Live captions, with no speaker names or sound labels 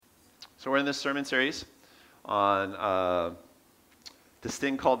So we're in this sermon series on this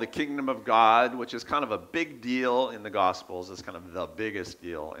thing called the kingdom of God, which is kind of a big deal in the Gospels. It's kind of the biggest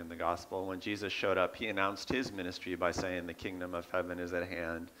deal in the Gospel. When Jesus showed up, he announced his ministry by saying the kingdom of heaven is at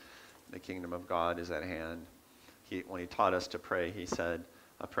hand. The kingdom of God is at hand. When he taught us to pray, he said,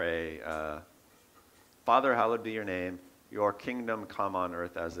 I pray, Father, hallowed be your name. Your kingdom come on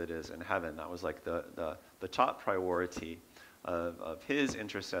earth as it is in heaven. That was like the top priority of his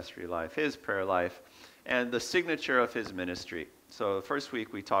intercessory life, his prayer life, and the signature of his ministry. So the first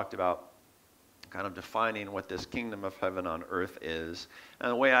week we talked about kind of defining what this kingdom of heaven on earth is.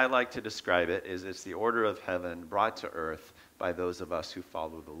 And the way I like to describe it is it's the order of heaven brought to earth by those of us who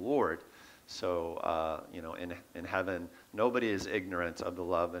follow the Lord. So, in heaven, nobody is ignorant of the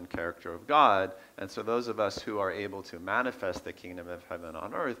love and character of God. And so those of us who are able to manifest the kingdom of heaven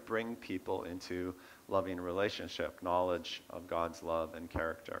on earth bring people into loving relationship, knowledge of God's love and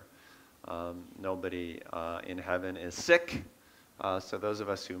character. Nobody in heaven is sick. So those of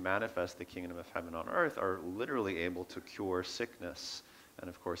us who manifest the kingdom of heaven on earth are literally able to cure sickness. And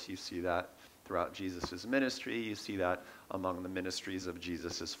of course, you see that throughout Jesus' ministry. You see that among the ministries of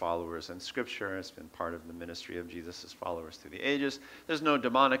Jesus' followers in Scripture. It's been part of the ministry of Jesus' followers through the ages. There's no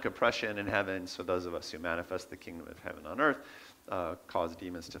demonic oppression in heaven, so those of us who manifest the kingdom of heaven on earth cause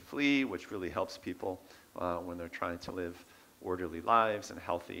demons to flee, which really helps people when they're trying to live orderly lives and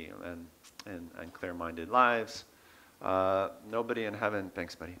healthy and clear-minded lives. Nobody in heaven,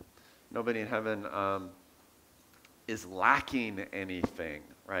 thanks buddy, nobody in heaven is lacking anything,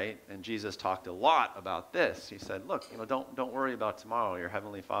 right? And Jesus talked a lot about this. He said, look, don't worry about tomorrow. Your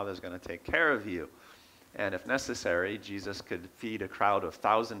heavenly Father is going to take care of you. And if necessary, Jesus could feed a crowd of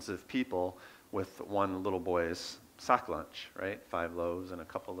thousands of people with one little boy's sack lunch, right? 5 loaves and a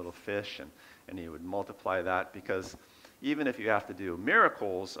couple little fish, and he would multiply that, because even if you have to do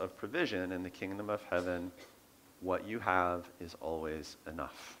miracles of provision in the kingdom of heaven, what you have is always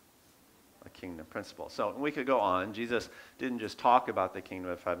enough. A kingdom principle. So we could go on. Jesus didn't just talk about the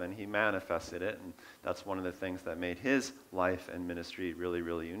kingdom of heaven, he manifested it, and that's one of the things that made his life and ministry really,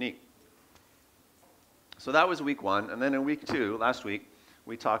 really unique. So that was week 1, and then in week 2, last week,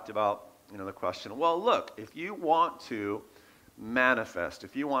 we talked about the question, well, look, if you want to manifest,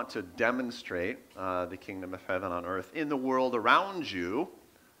 if you want to demonstrate the kingdom of heaven on earth in the world around you,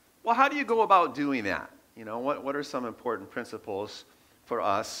 well, how do you go about doing that? What are some important principles for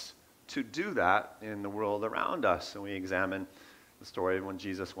us to do that in the world around us? And we examine the story of when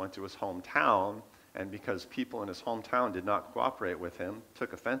Jesus went to his hometown, and because people in his hometown did not cooperate with him,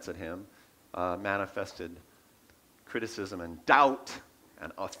 took offense at him, manifested criticism and doubt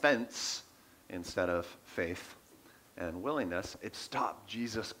and offense instead of faith and willingness, it stopped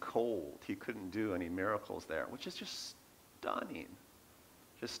Jesus cold. He couldn't do any miracles there, which is just stunning.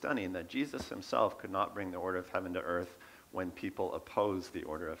 Just stunning that Jesus himself could not bring the order of heaven to earth when people oppose the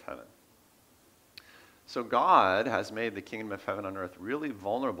order of heaven. So God has made the kingdom of heaven on earth really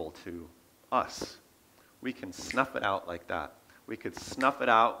vulnerable to us. We can snuff it out like that. We could snuff it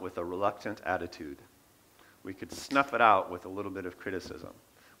out with a reluctant attitude. We could snuff it out with a little bit of criticism,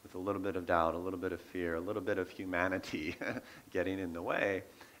 with a little bit of doubt, a little bit of fear, a little bit of humanity getting in the way.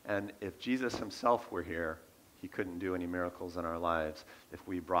 And if Jesus himself were here, he couldn't do any miracles in our lives if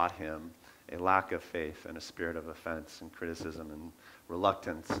we brought him a lack of faith and a spirit of offense and criticism and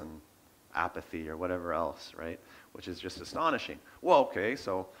reluctance and apathy or whatever else, right? Which is just astonishing. Well, okay,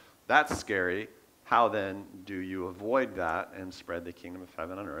 so that's scary. How then do you avoid that and spread the kingdom of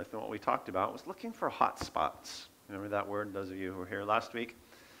heaven on earth? And what we talked about was looking for hot spots. Remember that word, those of you who were here last week?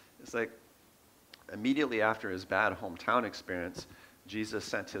 It's like immediately after his bad hometown experience, Jesus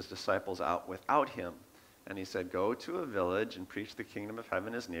sent his disciples out without him. And he said, go to a village and preach the kingdom of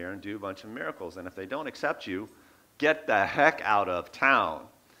heaven is near and do a bunch of miracles. And if they don't accept you, get the heck out of town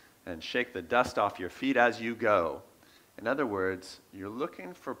and shake the dust off your feet as you go. In other words, you're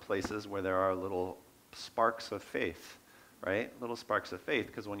looking for places where there are little sparks of faith, right? Little sparks of faith,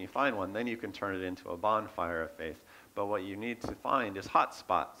 because when you find one, then you can turn it into a bonfire of faith. But what you need to find is hot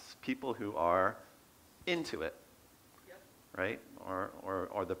spots, people who are into it, right?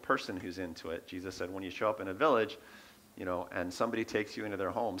 Or the person who's into it. Jesus said, when you show up in a village, and somebody takes you into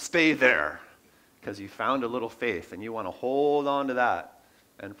their home, stay there, because you found a little faith, and you want to hold on to that.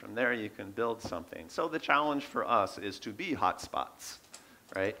 And from there, you can build something. So the challenge for us is to be hot spots,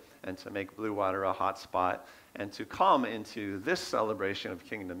 right? And to make Blue Water a hot spot, and to come into this celebration of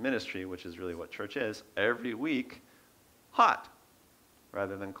kingdom ministry, which is really what church is, every week, hot,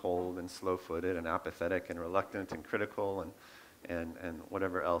 rather than cold and slow-footed and apathetic and reluctant and critical and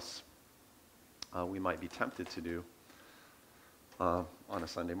whatever else we might be tempted to do on a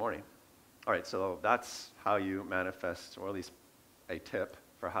Sunday morning. All right, so that's how you manifest, or at least a tip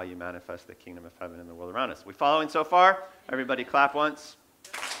for how you manifest the kingdom of heaven in the world around us. We following so far? Everybody clap once.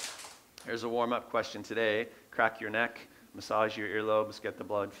 Here's a warm-up question today. Crack your neck, massage your earlobes, get the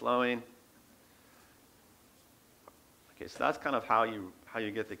blood flowing. Okay, so that's kind of how you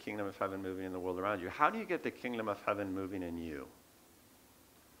get the kingdom of heaven moving in the world around you. How do you get the kingdom of heaven moving in you?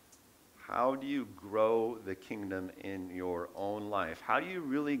 How do you grow the kingdom in your own life? How do you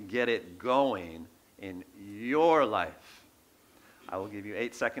really get it going in your life? I will give you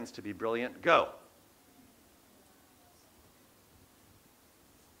 8 seconds to be brilliant. Go.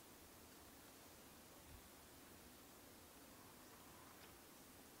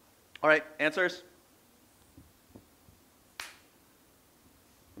 All right, answers?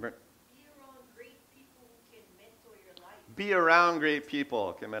 Be around great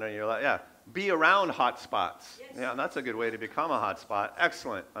people can mentor your life. Yeah. Be around hot spots. Yes. Yeah, that's a good way to become a hot spot.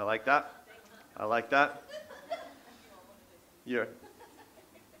 Excellent. I like that. I like that. Yeah.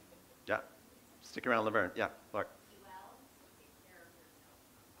 Stick around, Laverne. Yeah, Clark.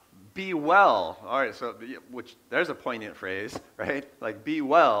 Be well. All right, so there's a poignant phrase, right? Like, be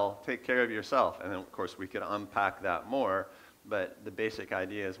well, take care of yourself. And then, of course, we could unpack that more. But the basic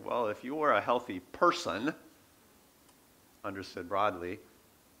idea is, well, if you are a healthy person, understood broadly,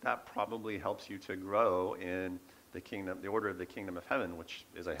 that probably helps you to grow in the kingdom, the order of the kingdom of heaven, which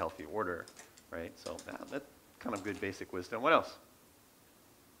is a healthy order, right? So that's kind of good basic wisdom. What else?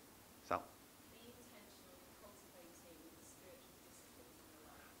 Sal.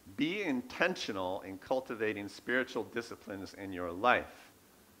 Be intentional in cultivating spiritual disciplines in your life.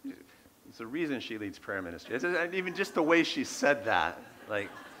 It's the reason she leads prayer ministry. Even just the way she said that,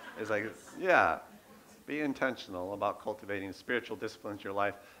 yeah. Be intentional about cultivating spiritual disciplines in your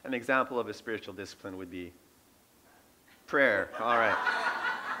life. An example of a spiritual discipline would be prayer. All right.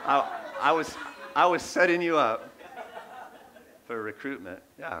 I was setting you up for recruitment.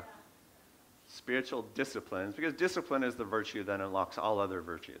 Yeah. Spiritual disciplines, because discipline is the virtue that unlocks all other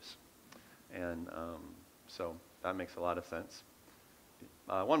virtues. And so that makes a lot of sense.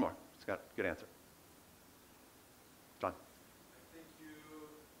 One more. It's got a good answer. John.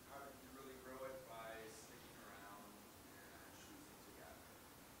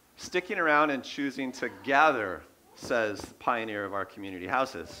 Sticking around and choosing to gather, says the pioneer of our community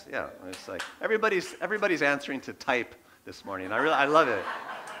houses. Yeah, it's like everybody's answering to type this morning. I love it.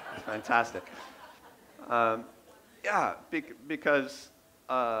 It's fantastic. Because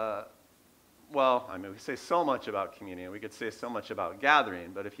we say so much about community, and we could say so much about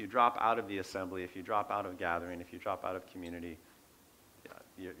gathering, but if you drop out of the assembly, if you drop out of gathering, if you drop out of community,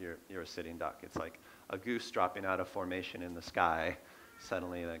 you're a sitting duck. It's like a goose dropping out of formation in the sky.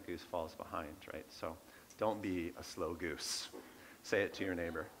 Suddenly that goose falls behind, right? So don't be a slow goose. Say it to your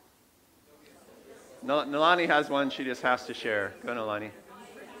neighbor. Nalani has one. She just has to share. Go, Nalani.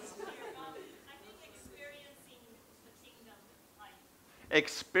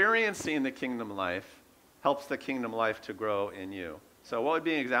 Experiencing the kingdom life helps the kingdom life to grow in you. So what would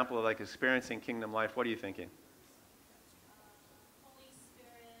be an example of like experiencing kingdom life? What are you thinking?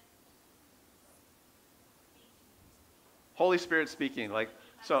 Holy Spirit speaking,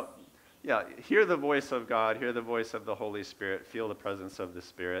 hear the voice of God, hear the voice of the Holy Spirit, feel the presence of the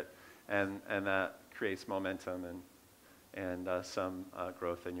Spirit, and that creates momentum and some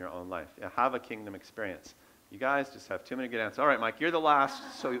growth in your own life. Yeah, have a kingdom experience. You guys just have too many good answers. All right, Mike, you're the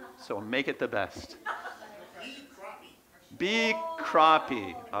last, so make it the best. Be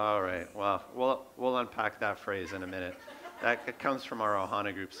crappie. All right, well, we'll unpack that phrase in a minute. It comes from our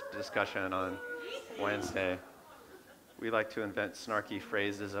Ohana group's discussion on Wednesday. We like to invent snarky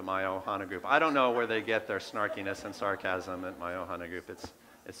phrases at my Ohana group. I don't know where they get their snarkiness and sarcasm at my Ohana group. It's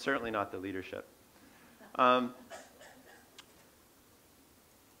certainly not the leadership. I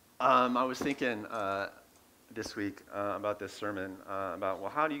was thinking this week about this sermon about, well,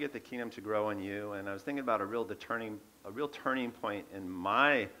 how do you get the kingdom to grow in you? And I was thinking about a real turning point in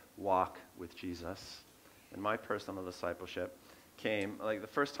my walk with Jesus, in my personal discipleship, came like the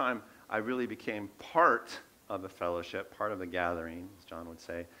first time I really became part of a fellowship, part of a gathering, as John would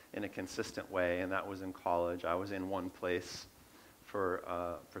say, in a consistent way, and that was in college. I was in one place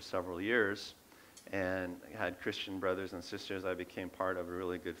for several years, and had Christian brothers and sisters. I became part of a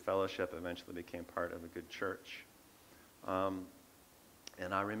really good fellowship, eventually became part of a good church. And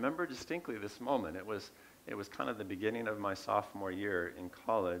I remember distinctly this moment. It was kind of the beginning of my sophomore year in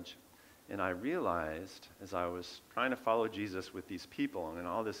college, and I realized, as I was trying to follow Jesus with these people and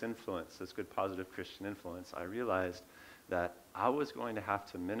all this influence, this good positive Christian influence, I realized that I was going to have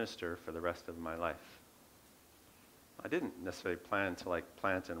to minister for the rest of my life. I didn't necessarily plan to like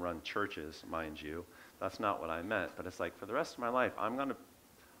plant and run churches, mind you. That's not what I meant. But it's like for the rest of my life, I'm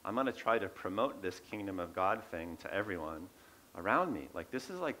gonna try to promote this kingdom of God thing to everyone around me. This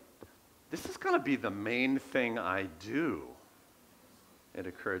is gonna be the main thing I do. It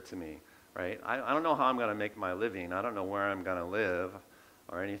occurred to me, right? I don't know how I'm gonna make my living. I don't know where I'm gonna live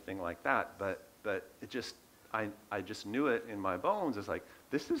or anything like that. But it just, I just knew it in my bones. It's like,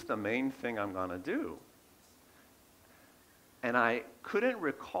 this is the main thing I'm gonna do. And I couldn't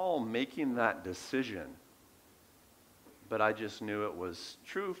recall making that decision, but I just knew it was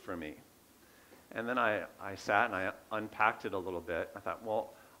true for me. And then I sat and I unpacked it a little bit. I thought,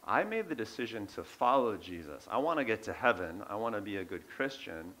 well, I made the decision to follow Jesus. I want to get to heaven. I want to be a good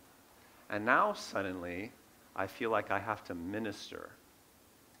Christian. And now suddenly, I feel like I have to minister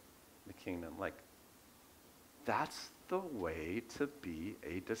the kingdom. Like, that's the way to be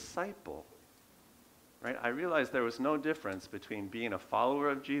a disciple. Right? I realized there was no difference between being a follower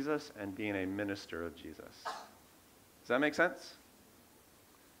of Jesus and being a minister of Jesus. Does that make sense?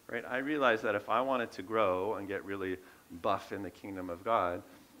 Right? I realized that if I wanted to grow and get really buff in the kingdom of God,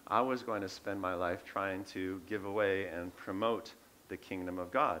 I was going to spend my life trying to give away and promote the kingdom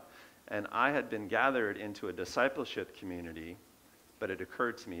of God. And I had been gathered into a discipleship community, but it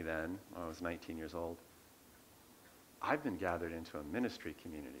occurred to me then, when I was 19 years old, I've been gathered into a ministry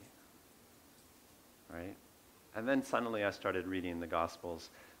community. Right? And then suddenly I started reading the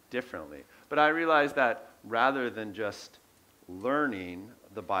Gospels differently. But I realized that rather than just learning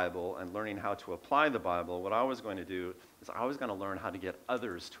the Bible and learning how to apply the Bible, what I was going to do is I was going to learn how to get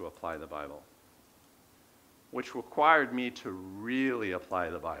others to apply the Bible, which required me to really apply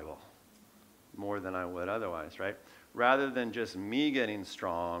the Bible more than I would otherwise, right? Rather than just me getting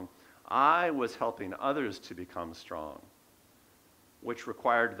strong, I was helping others to become strong, which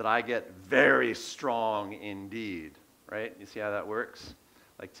required that I get very strong indeed, right? You see how that works?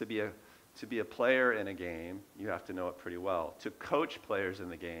 Like to be a player in a game, you have to know it pretty well. To coach players in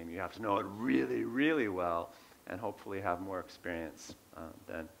the game, you have to know it really, really well and hopefully have more experience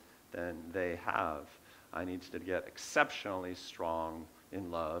than they have. I needed to get exceptionally strong in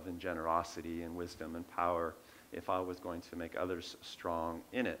love and generosity and wisdom and power if I was going to make others strong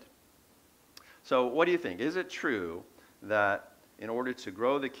in it. So what do you think? Is it true that in order to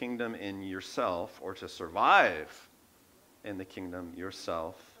grow the kingdom in yourself or to survive in the kingdom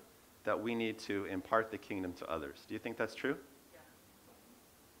yourself, that we need to impart the kingdom to others? Do you think that's true? Yeah.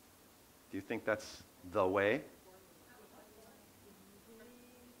 Do you think that's the way?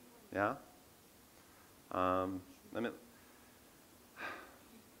 Yeah? Let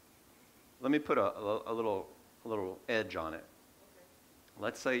me put a little edge on it.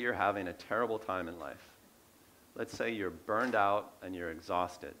 Let's say you're having a terrible time in life. Let's say you're burned out and you're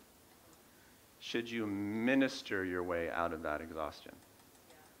exhausted. Should you minister your way out of that exhaustion?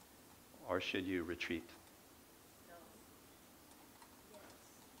 Or should you retreat?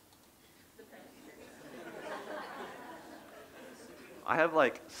 I have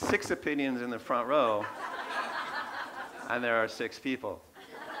like 6 opinions in the front row, and there are 6 people.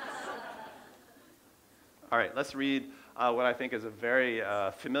 All right, let's read what I think is a very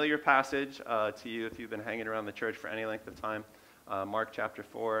familiar passage to you if you've been hanging around the church for any length of time. Mark chapter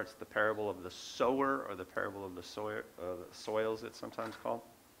 4, it's the parable of the sower, or the parable of the soils, it's sometimes called.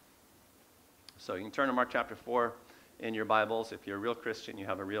 So you can turn to Mark chapter 4 in your Bibles. If you're a real Christian, you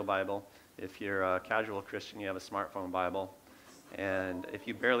have a real Bible. If you're a casual Christian, you have a smartphone Bible. And if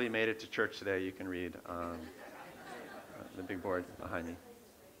you barely made it to church today, you can read the big board behind me.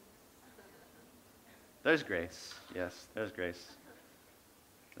 There's grace. Yes, there's grace.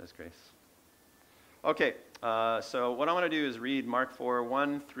 There's grace. Okay, so what I want to do is read Mark 4,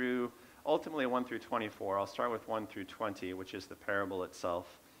 ultimately 1 through 24. I'll start with 1 through 20, which is the parable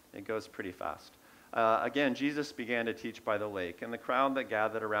itself. It goes pretty fast. Again, Jesus began to teach by the lake, and the crowd that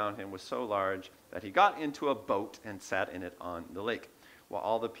gathered around him was so large that he got into a boat and sat in it on the lake, while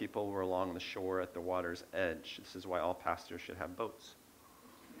all the people were along the shore at the water's edge. This is why all pastors should have boats.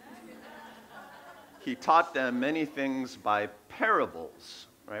 He taught them many things by parables,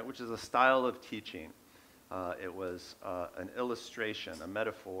 right, which is a style of teaching. It was an illustration, a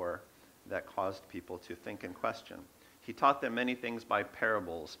metaphor that caused people to think and question. He taught them many things by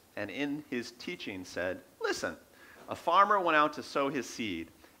parables, and in his teaching said, "Listen, a farmer went out to sow his seed,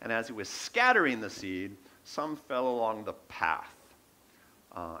 and as he was scattering the seed, some fell along the path,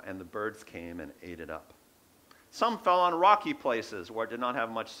 and the birds came and ate it up. Some fell on rocky places where it did not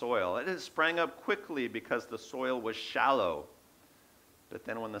have much soil. It sprang up quickly because the soil was shallow. But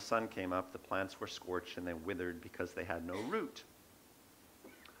then when the sun came up, the plants were scorched and they withered because they had no root.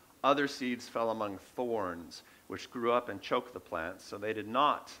 Other seeds fell among thorns, which grew up and choked the plants, so they did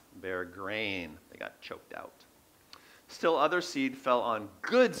not bear grain. They got choked out. Still other seed fell on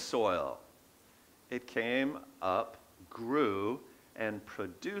good soil. It came up, grew, and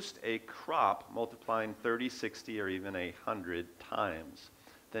produced a crop, multiplying 30, 60, or even 100 times.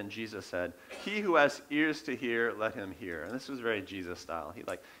 Then Jesus said, "He who has ears to hear, let him hear." And this was very Jesus style.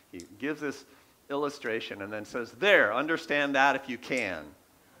 He gives this illustration and then says, "There, understand that if you can,"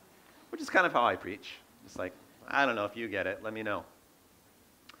 which is kind of how I preach. It's like, I don't know if you get it. Let me know.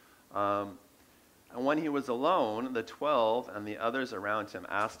 And when he was alone, the 12 and the others around him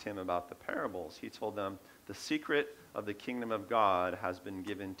asked him about the parables. He told them, "The secret of the kingdom of God has been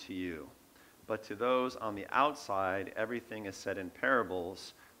given to you. But to those on the outside, everything is said in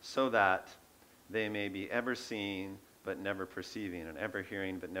parables, so that they may be ever seeing but never perceiving, and ever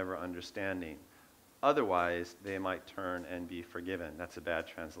hearing but never understanding. Otherwise, they might turn and be forgiven." That's a bad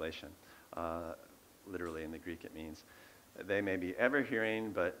translation. Literally in the Greek it means, they may be ever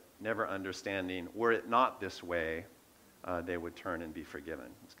hearing but never understanding. Were it not this way, they would turn and be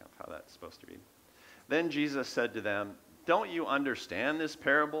forgiven. That's kind of how that's supposed to be. Then Jesus said to them, "Don't you understand this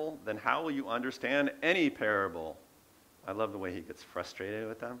parable? Then how will you understand any parable?" I love the way he gets frustrated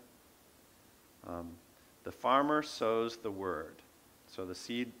with them. The farmer sows the word. So the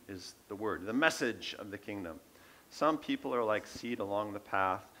seed is the word, the message of the kingdom. Some people are like seed along the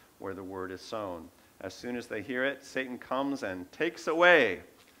path where the word is sown. As soon as they hear it, Satan comes and takes away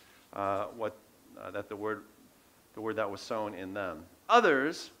the word that was sown in them.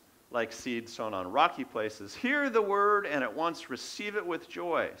 Others, like seed sown on rocky places, hear the word and at once receive it with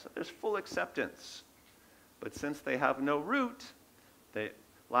joy. So there's full acceptance. But since they have no root, they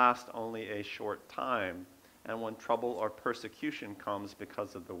last only a short time. And when trouble or persecution comes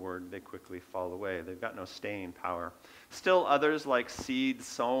because of the word, they quickly fall away. They've got no staying power. Still others, like seed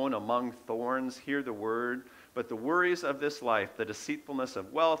sown among thorns, hear the word, but the worries of this life, the deceitfulness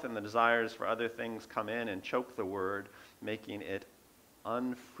of wealth, and the desires for other things come in and choke the word, making it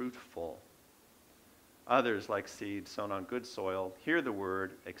unfruitful. Others, like seed sown on good soil, hear the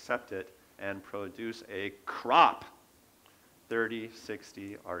word, accept it, and produce a crop, 30,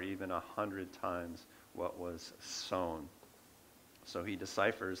 60, or even 100 times what was sown. So he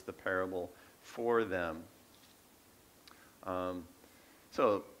deciphers the parable for them.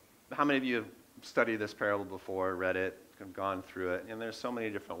 So how many of you have studied this parable before, read it, have gone through it? And there's so many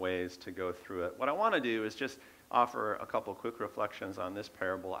different ways to go through it. What I want to do is just offer a couple quick reflections on this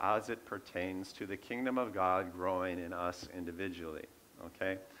parable as it pertains to the kingdom of God growing in us individually.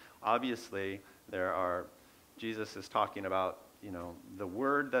 Okay? Obviously, Jesus is talking about, the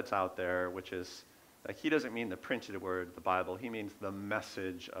word that's out there, which is, like, he doesn't mean the printed word, the Bible. He means the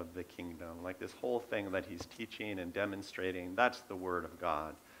message of the kingdom. Like this whole thing that he's teaching and demonstrating, that's the word of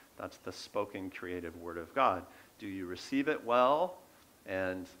God. That's the spoken, creative word of God. Do you receive it well?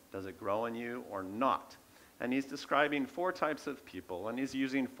 And does it grow in you or not? And he's describing 4 types of people, and he's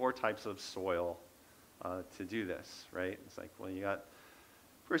using 4 types of soil to do this, right? It's like, well, you got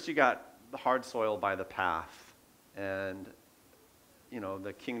the hard soil by the path, and,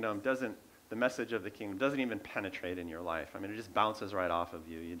 the message of the kingdom doesn't even penetrate in your life. I mean, it just bounces right off of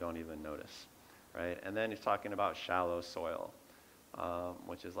you. You don't even notice, right? And then he's talking about shallow soil,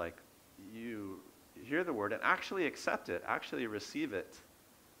 which is like you hear the word and actually accept it, actually receive it,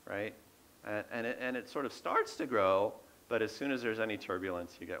 right? And it sort of starts to grow, but as soon as there's any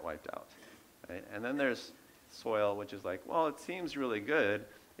turbulence, you get wiped out, right? And then there's soil, which is like, well, it seems really good.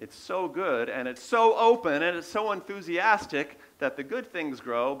 It's so good, and it's so open, and it's so enthusiastic that the good things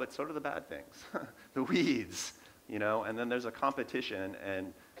grow, but so do the bad things, the weeds, and then there's a competition,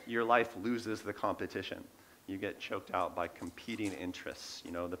 and your life loses the competition. You get choked out by competing interests,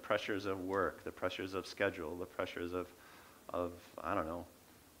 the pressures of work, the pressures of schedule, the pressures of I don't know,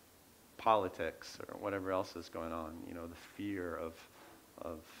 politics or whatever else is going on, the fear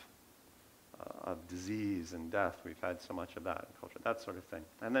of disease and death. We've had so much of that in culture, that sort of thing.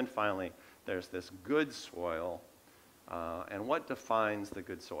 And then finally, there's this good soil. And what defines the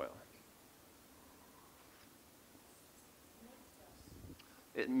good soil?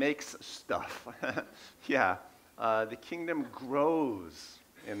 It makes stuff. Yeah. The kingdom grows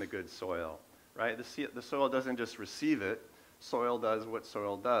in the good soil, right? The soil doesn't just receive it. Soil does what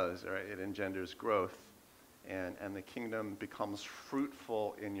soil does, right? It engenders growth. And the kingdom becomes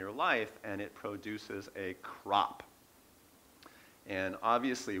fruitful in your life, and it produces a crop. And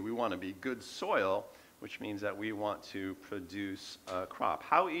obviously, we want to be good soil, which means that we want to produce a crop.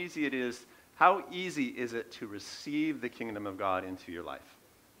 How easy is it to receive the kingdom of God into your life?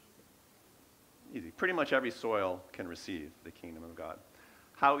 Easy. Pretty much every soil can receive the kingdom of God.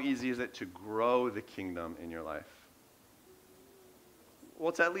 How easy is it to grow the kingdom in your life? Well,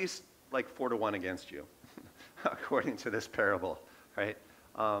 it's at least like 4-1 against you, according to this parable, right?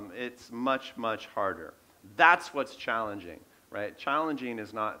 It's much, much harder. That's what's challenging, right? Challenging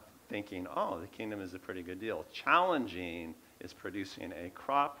is not thinking, oh, the kingdom is a pretty good deal. Challenging is producing a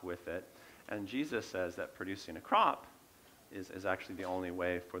crop with it. And Jesus says that producing a crop is actually the only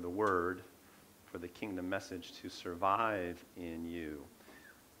way for the word, for the kingdom message to survive in you.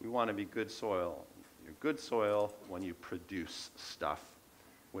 We want to be good soil. You're good soil when you produce stuff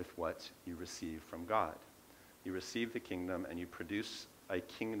with what you receive from God. You receive the kingdom and you produce a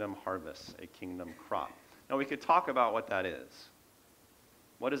kingdom harvest, a kingdom crop. Now we could talk about what that is.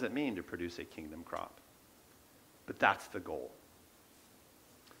 What does it mean to produce a kingdom crop? But that's the goal.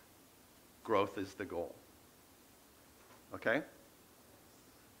 Growth is the goal. Okay?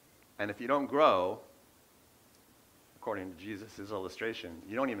 And if you don't grow, according to Jesus' illustration,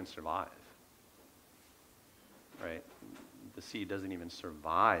 you don't even survive. Right? The seed doesn't even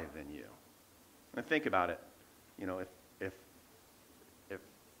survive in you. And think about it. You know, if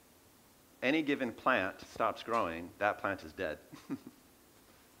any given plant stops growing, that plant is dead.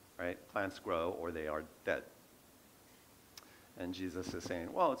 Right? Plants grow or they are dead. And Jesus is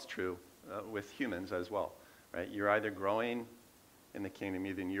saying, well, it's true with humans as well. Right? You're either growing in the kingdom,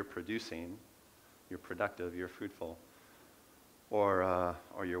 either you're producing, you're productive, you're fruitful, or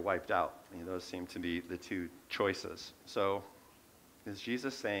you're wiped out. I mean, those seem to be the two choices. So is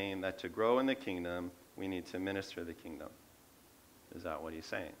Jesus saying that to grow in the kingdom, we need to minister the kingdom? Is that what he's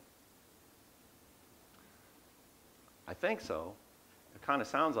saying? I think so. It kind of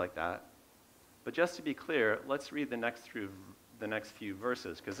sounds like that. But just to be clear, let's read the next few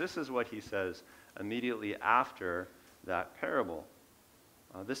verses, because this is what he says immediately after that parable.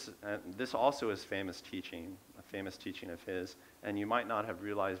 This also is famous teaching, a famous teaching of his, and you might not have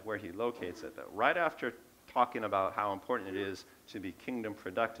realized where he locates it. But right after talking about how important it is to be kingdom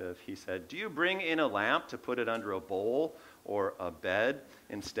productive, he said, do you bring in a lamp to put it under a bowl or a bed?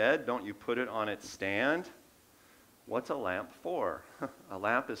 Instead, don't you put it on its stand? What's a lamp for? A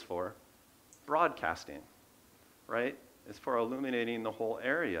lamp is for broadcasting, right? It's for illuminating the whole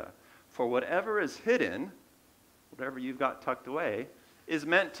area. For whatever is hidden, whatever you've got tucked away, is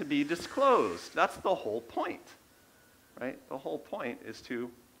meant to be disclosed. That's the whole point, right? The whole point is to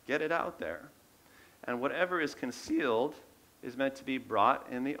get it out there. And whatever is concealed is meant to be brought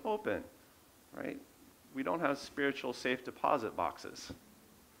in the open, right? We don't have spiritual safe deposit boxes,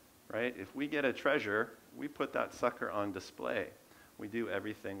 right? If we get a treasure, we put that sucker on display. We do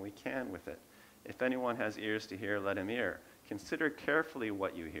everything we can with it. If anyone has ears to hear, let him hear. Consider carefully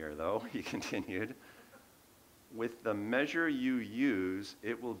what you hear, though, he continued. With the measure you use,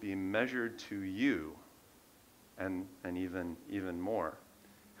 it will be measured to you, and even more.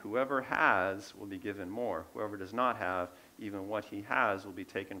 Whoever has will be given more. Whoever does not have, even what he has will be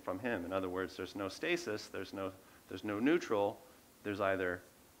taken from him. In other words, there's no stasis, there's no neutral. There's either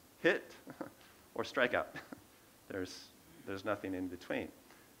hit or strikeout. There's nothing in between.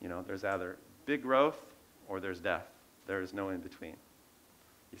 You know, there's either big growth or there's death. There is no in between,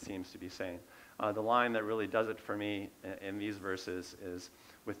 he seems to be saying. The line that really does it for me in these verses is,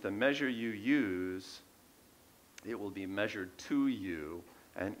 with the measure you use, it will be measured to you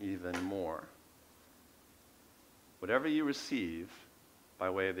and even more. Whatever you receive by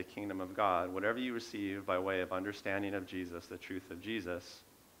way of the kingdom of God, whatever you receive by way of understanding of Jesus, the truth of Jesus,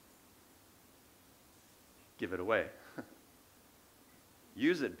 give it away.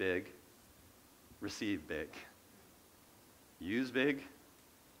 Use it big, receive big. Use big,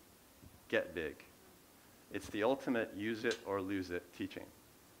 get big. It's the ultimate use it or lose it teaching.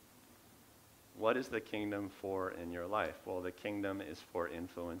 What is the kingdom for in your life? Well, the kingdom is for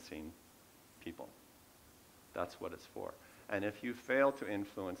influencing people. That's what it's for. And if you fail to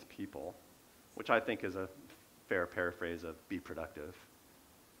influence people, which I think is a fair paraphrase of be productive,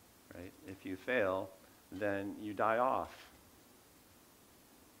 right? If you fail, then you die off.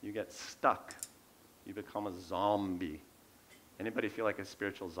 You get stuck. You become a zombie. Anybody feel like a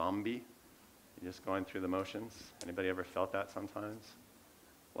spiritual zombie? You're just going through the motions? Anybody ever felt that sometimes?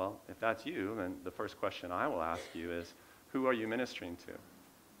 Well, if that's you, then the first question I will ask you is, who are you ministering to?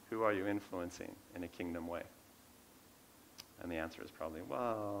 Who are you influencing in a kingdom way? And the answer is probably,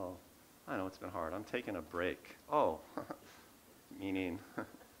 well, I know it's been hard. I'm taking a break. Oh, meaning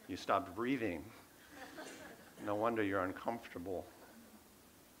you stopped breathing. No wonder you're uncomfortable.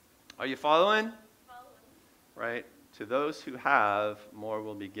 Are you following? Right? To those who have, more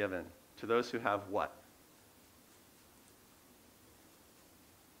will be given. To those who have what?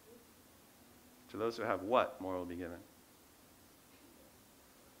 To those who have what, more will be given.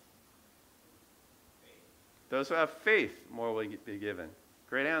 Those who have faith, more will be given.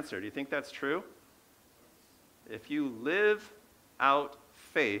 Great answer. Do you think that's true? If you live out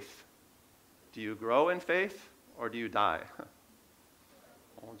faith, do you grow in faith or do you die?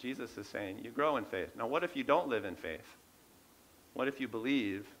 Well, Jesus is saying you grow in faith. Now, what if you don't live in faith? What if you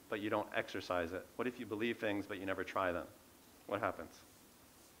believe but you don't exercise it? What if you believe things but you never try them? What happens?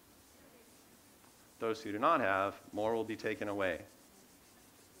 Those who do not have, more will be taken away.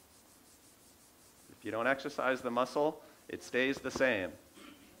 If you don't exercise the muscle, it stays the same.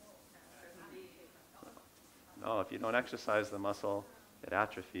 No, if you don't exercise the muscle, it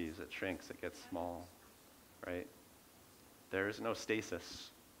atrophies, it shrinks, it gets small, right? There is no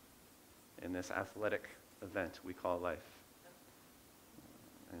stasis in this athletic event we call life.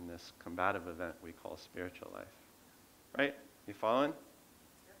 In this combative event we call spiritual life. Right? You following?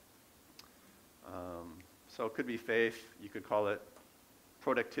 So it could be faith. You could call it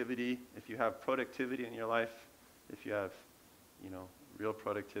productivity. If you have productivity in your life, if you have, real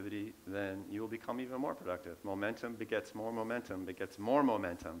productivity, then you will become even more productive. Momentum begets more momentum, begets more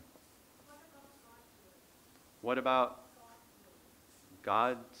momentum. What about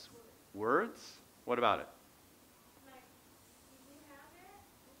God's words? What about it?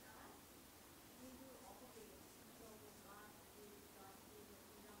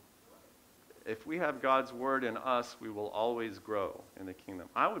 If we have God's word in us, we will always grow in the kingdom.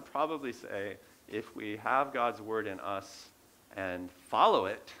 I would probably say if we have God's word in us and follow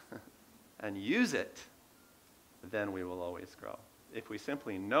it and use it, then we will always grow. If we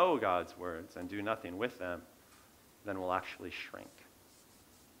simply know God's words and do nothing with them, then we'll actually shrink.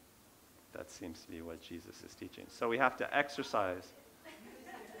 That seems to be what Jesus is teaching. So we have to exercise.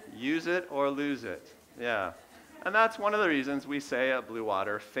 Use it or lose it. Yeah. And that's one of the reasons we say at Blue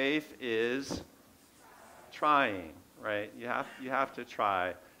Water, faith is trying, right? You have to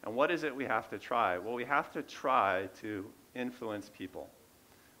try. And what is it we have to try? Well, we have to try to influence people.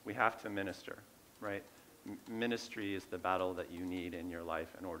 We have to minister, right? Ministry is the battle that you need in your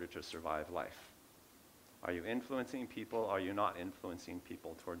life in order to survive life. Are you influencing people? Are you not influencing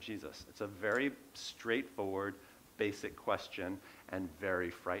people toward Jesus? It's a very straightforward, basic question and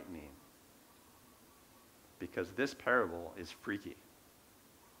very frightening. Because this parable is freaky,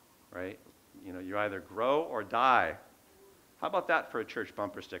 right? You either grow or die. How about that for a church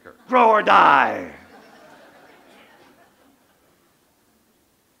bumper sticker? Grow or die!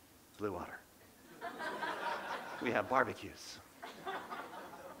 Blue Water. We have barbecues.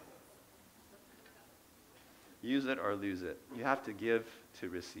 Use it or lose it. You have to give to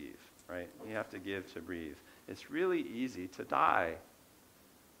receive, right? You have to give to breathe. It's really easy to die.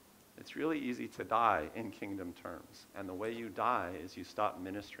 It's really easy to die in kingdom terms. And the way you die is you stop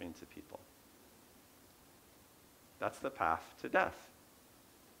ministering to people. That's the path to death,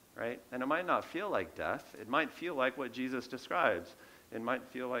 right? And it might not feel like death. It might feel like what Jesus describes. It might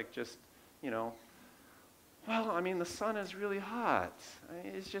feel like just, the sun is really hot.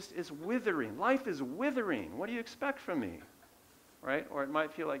 It's withering. Life is withering. What do you expect from me, right? Or it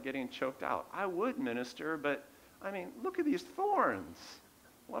might feel like getting choked out. I would minister, but, look at these thorns.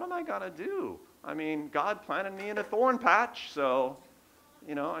 What am I going to do? God planted me in a thorn patch, so,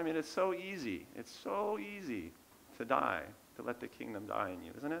 it's so easy. It's so easy to die, to let the kingdom die in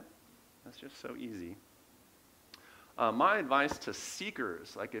you, isn't it? That's just so easy. My advice to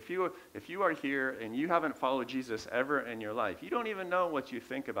seekers, like if you are here and you haven't followed Jesus ever in your life, you don't even know what you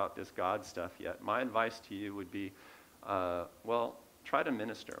think about this God stuff yet, my advice to you would be, try to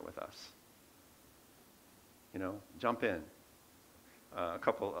minister with us. Jump in. A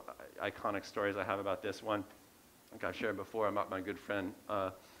couple iconic stories I have about this. One, like I've shared before, about my good friend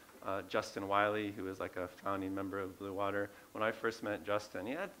Justin Wiley, who is like a founding member of Blue Water. When I first met Justin,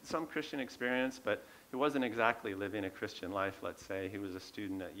 he had some Christian experience, but he wasn't exactly living a Christian life, let's say. He was a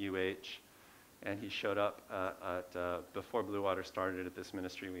student at UH, and he showed up before Blue Water started at this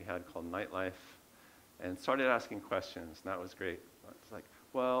ministry we had called Nightlife, and started asking questions, and that was great. It's like,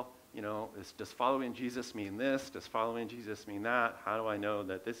 does following Jesus mean this? Does following Jesus mean that? How do I know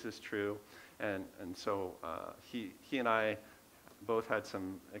that this is true? And so he and I both had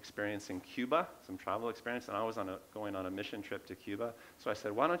some experience in Cuba, some travel experience, and I was going on a mission trip to Cuba. So I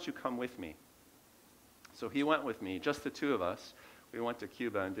said, why don't you come with me? So he went with me, just the two of us. We went to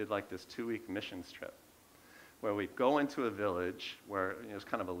Cuba and did like this 2-week missions trip where we'd go into a village where it was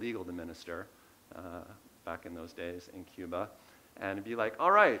kind of illegal to minister back in those days in Cuba. And it'd be like,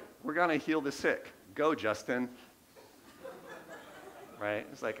 all right, we're going to heal the sick. Go, Justin. Right?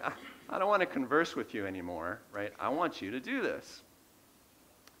 It's like, I don't want to converse with you anymore, right? I want you to do this.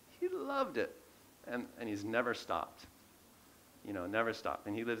 He loved it. And he's never stopped. never stop.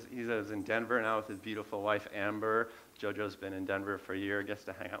 And he lives in Denver now with his beautiful wife, Amber. JoJo's been in Denver for a year, gets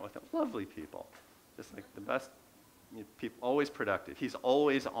to hang out with them. Lovely people. Just like the best people, always productive. He's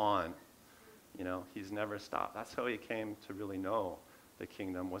always on. He's never stopped. That's how he came to really know the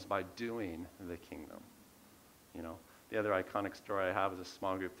kingdom, was by doing the kingdom. The other iconic story I have is a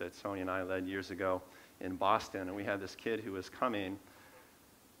small group that Sonia and I led years ago in Boston, and we had this kid who was coming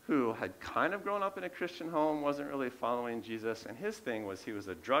who had kind of grown up in a Christian home, wasn't really following Jesus, and his thing was he was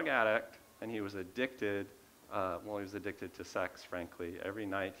a drug addict, and he was addicted, he was addicted to sex, frankly. Every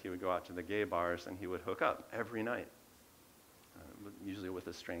night he would go out to the gay bars, and he would hook up every night, usually with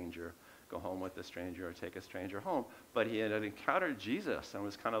a stranger, go home with a stranger or take a stranger home. But he had encountered Jesus and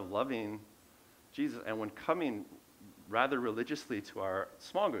was kind of loving Jesus, and when coming rather religiously to our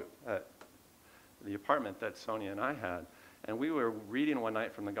small group at the apartment that Sonia and I had, and we were reading one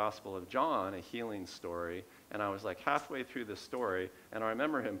night from the Gospel of John, a healing story, and I was like halfway through the story, and I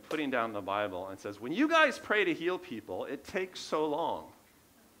remember him putting down the Bible and says, when you guys pray to heal people, it takes so long.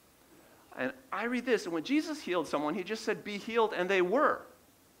 And I read this, and when Jesus healed someone, he just said, be healed, and they were.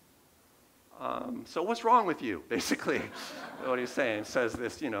 So what's wrong with you, basically? What he's saying says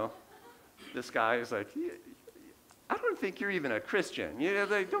this, this guy is like, I don't think you're even a Christian.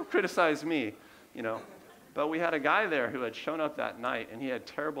 Don't criticize me, But we had a guy there who had shown up that night, and he had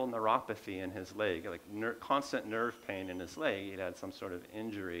terrible neuropathy in his leg, like constant nerve pain in his leg. He'd had some sort of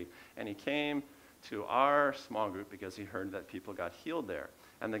injury, and he came to our small group because he heard that people got healed there.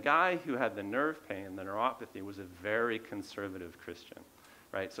 And the guy who had the nerve pain, the neuropathy, was a very conservative Christian,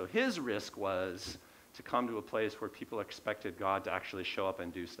 right? So his risk was to come to a place where people expected God to actually show up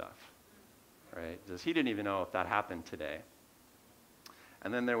and do stuff, right? Because he didn't even know if that happened today.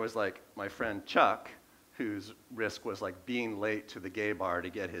 And then there was like my friend Chuck, whose risk was like being late to the gay bar to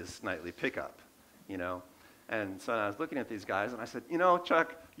get his nightly pickup, And so I was looking at these guys, and I said,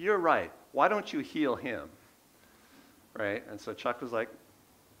 Chuck, you're right. Why don't you heal him, right? And so Chuck was like,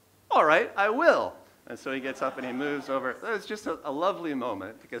 all right, I will. And so he gets up and he moves over. It was just a lovely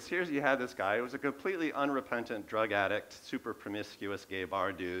moment, because here's you had this guy who was a completely unrepentant drug addict, super promiscuous gay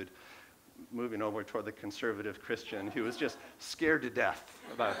bar dude, moving over toward the conservative Christian who was just scared to death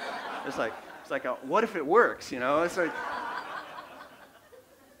about it. It's like what if it works, It's like,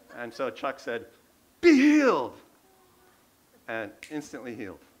 and so Chuck said, be healed, and instantly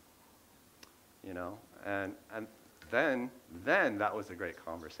healed, and then that was a great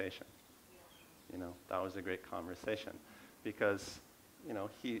conversation. That was a great conversation, because,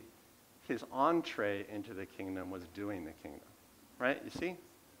 his entree into the kingdom was doing the kingdom, right? You see?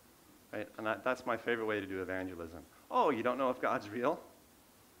 Right? And that's my favorite way to do evangelism. Oh, you don't know if God's real?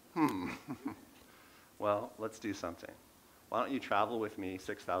 Well, let's do something. Why don't you travel with me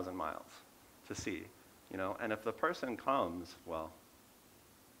 6,000 miles to see, And if the person comes, well,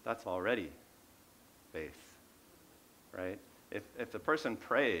 that's already faith, right? If the person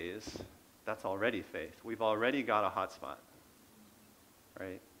prays, that's already faith. We've already got a hot spot,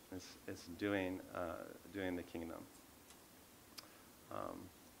 right? It's doing the kingdom.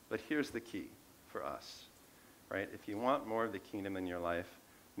 But here's the key for us, right? If you want more of the kingdom in your life,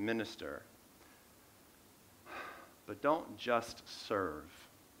 minister. But don't just serve,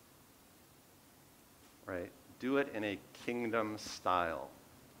 right? Do it in a kingdom style.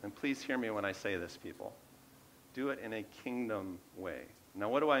 And please hear me when I say this, people. Do it in a kingdom way. Now,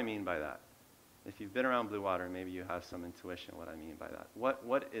 what do I mean by that? If you've been around Blue Water, maybe you have some intuition what I mean by that.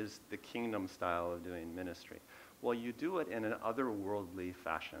 What is the kingdom style of doing ministry? Well, you do it in an otherworldly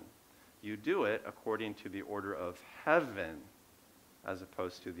fashion. You do it according to the order of heaven as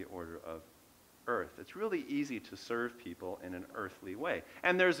opposed to the order of earth. It's really easy to serve people in an earthly way.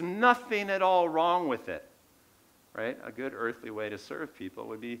 And there's nothing at all wrong with it, right? A good earthly way to serve people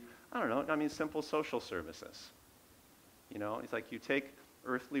would be, simple social services. It's like you take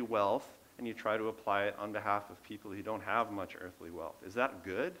earthly wealth and you try to apply it on behalf of people who don't have much earthly wealth. Is that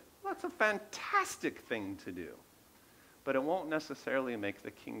good? Well, that's a fantastic thing to do. But it won't necessarily make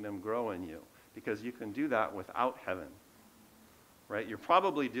the kingdom grow in you, because you can do that without heaven, right? You're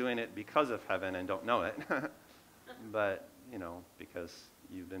probably doing it because of heaven and don't know it, but, because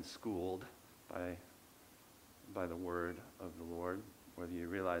you've been schooled by the word of the Lord, whether you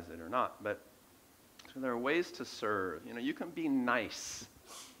realize it or not. But so there are ways to serve. You can be nice,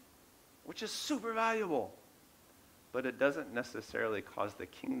 which is super valuable, but it doesn't necessarily cause the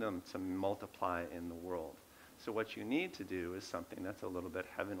kingdom to multiply in the world. So what you need to do is something that's a little bit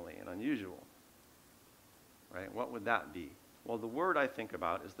heavenly and unusual, right? What would that be? Well, the word I think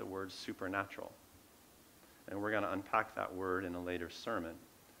about is the word supernatural. And we're going to unpack that word in a later sermon.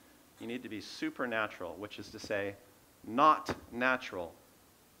 You need to be supernatural, which is to say not natural,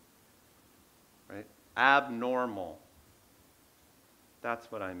 right? Abnormal.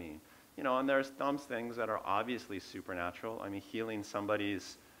 That's what I mean. And there's some things that are obviously supernatural. I mean, healing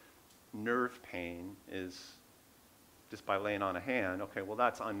somebody's nerve pain is just by laying on a hand. Okay, well,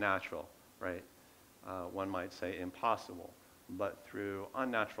 that's unnatural, right? One might say impossible. But through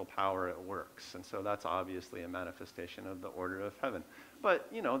unnatural power, it works. And so that's obviously a manifestation of the order of heaven. But,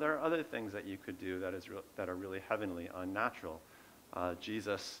 there are other things that you could do that are really heavenly, unnatural.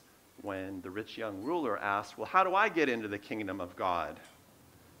 Jesus, when the rich young ruler asked, well, how do I get into the kingdom of God?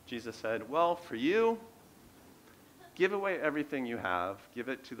 Jesus said, well, for you, give away everything you have, give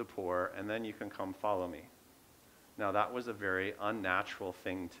it to the poor, and then you can come follow me. Now, that was a very unnatural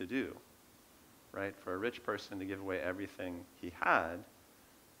thing to do. Right? For a rich person to give away everything he had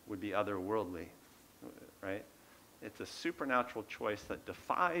would be otherworldly, right? It's a supernatural choice that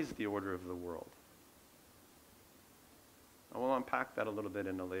defies the order of the world. I will unpack that a little bit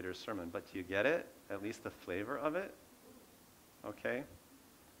in a later sermon, but do you get it? At least the flavor of it? Okay?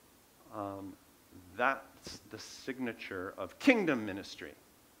 That's the signature of kingdom ministry.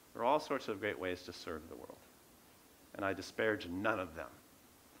 There are all sorts of great ways to serve the world, and I disparage none of them.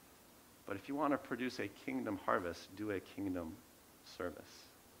 But if you want to produce a kingdom harvest, do a kingdom service,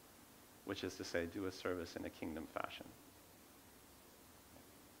 which is to say, do a service in a kingdom fashion.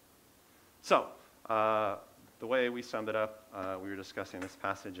 So, the way we summed it up, we were discussing this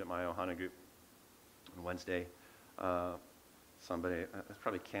passage at my Ohana group on Wednesday. Somebody, it's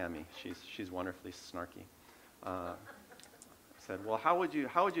probably Cammie, she's wonderfully snarky, said, well, how would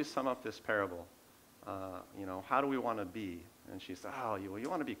you sum up this parable? How do we want to be? And she said, you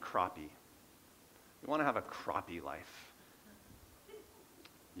want to be crappy. You want to have a crappy life.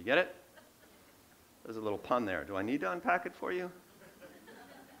 You get it? There's a little pun there. Do I need to unpack it for you?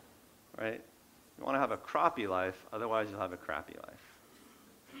 Right? You want to have a crappy life, otherwise you'll have a crappy life.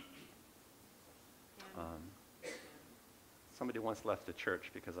 Somebody once left the church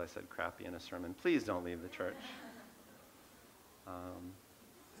because I said crappy in a sermon. Please don't leave the church.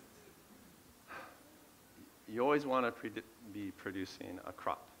 You always want to be producing a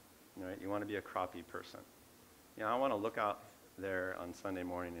crop, right? You want to be a croppy person. I want to look out there on Sunday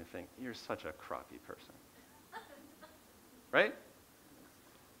morning and think, you're such a croppy person, right?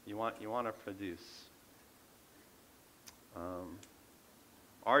 You want to produce.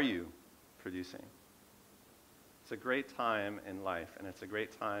 Are you producing? It's a great time in life, and it's a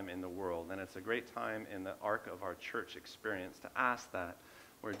great time in the world, and it's a great time in the arc of our church experience to ask that.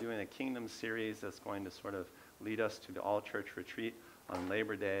 We're doing a kingdom series that's going to sort of lead us to the all-church retreat on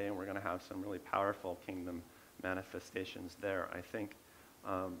Labor Day, and we're going to have some really powerful kingdom manifestations there, I think.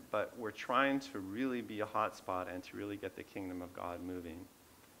 But we're trying to really be a hot spot and to really get the kingdom of God moving.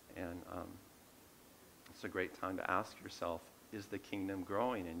 And it's a great time to ask yourself, is the kingdom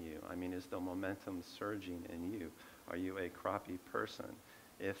growing in you? I mean, is the momentum surging in you? Are you a crappy person?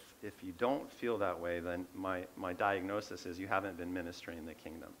 If you don't feel that way, then my diagnosis is you haven't been ministering the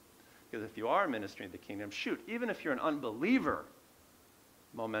kingdom. Because if you are ministering the kingdom, even if you're an unbeliever,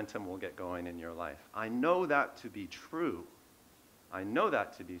 momentum will get going in your life. I know that to be true. I know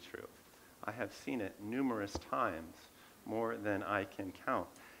that to be true. I have seen it numerous times, more than I can count.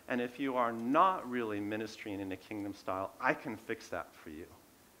 And if you are not really ministering in a kingdom style, I can fix that for you.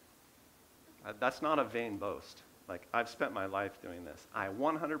 That's not a vain boast. Like, I've spent my life doing this. I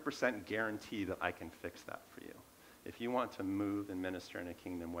 100% guarantee that I can fix that for you. If you want to move and minister in a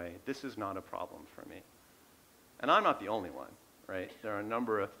kingdom way, this is not a problem for me. And I'm not the only one, right? There are a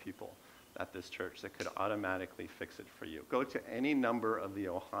number of people at this church that could automatically fix it for you. Go to any number of the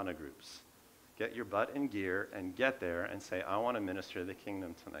Ohana groups. Get your butt in gear and get there and say, I want to minister the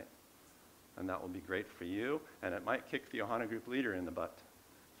kingdom tonight. And that will be great for you, and it might kick the Ohana group leader in the butt.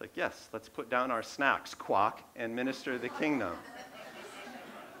 It's like, yes, let's put down our snacks, quack, and minister the kingdom.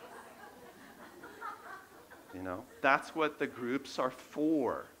 That's what the groups are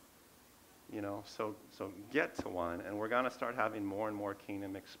for. So get to one, and we're going to start having more and more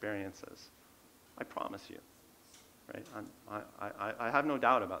kingdom experiences. I promise you, right? I have no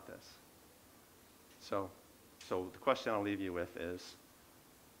doubt about this. So the question I'll leave you with is,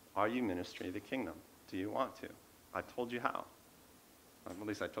 are you ministering the kingdom? Do you want to? I told you how. At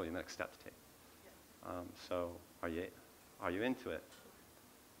least I told you the next step to take. So are you into it?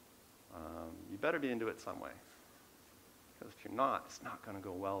 You better be into it some way. Because if you're not, it's not going to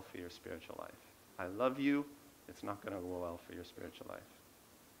go well for your spiritual life. I love you. It's not going to go well for your spiritual life.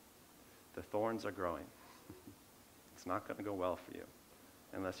 The thorns are growing. It's not going to go well for you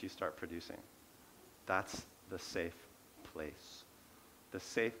unless you start producing. That's the safe place. The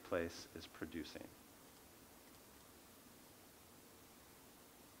safe place is producing.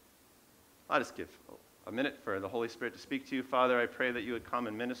 I'll just give a minute for the Holy Spirit to speak to you. Father, I pray that you would come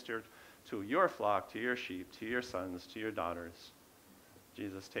and minister to your flock, to your sheep, to your sons, to your daughters.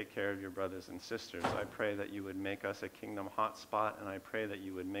 Jesus, take care of your brothers and sisters. I pray that you would make us a kingdom hotspot, and I pray that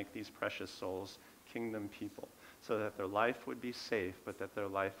you would make these precious souls kingdom people, so that their life would be safe, but that their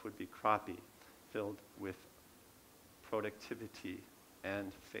life would be croppy, filled with productivity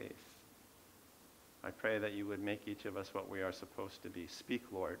and faith. I pray that you would make each of us what we are supposed to be. Speak,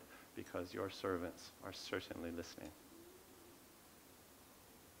 Lord, because your servants are certainly listening.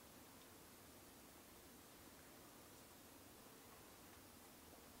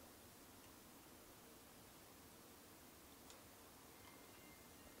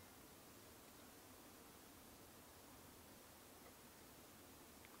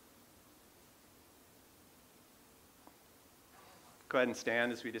 Go ahead and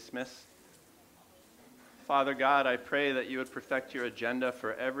stand as we dismiss. Father God, I pray that you would perfect your agenda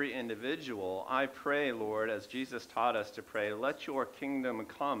for every individual. I pray, Lord, as Jesus taught us to pray, let your kingdom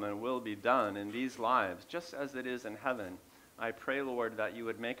come and will be done in these lives, just as it is in heaven. I pray, Lord, that you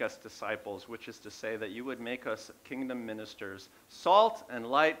would make us disciples, which is to say that you would make us kingdom ministers, salt and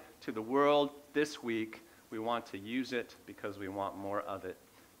light to the world this week. We want to use it because we want more of it.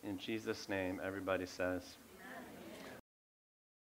 In Jesus' name, everybody says...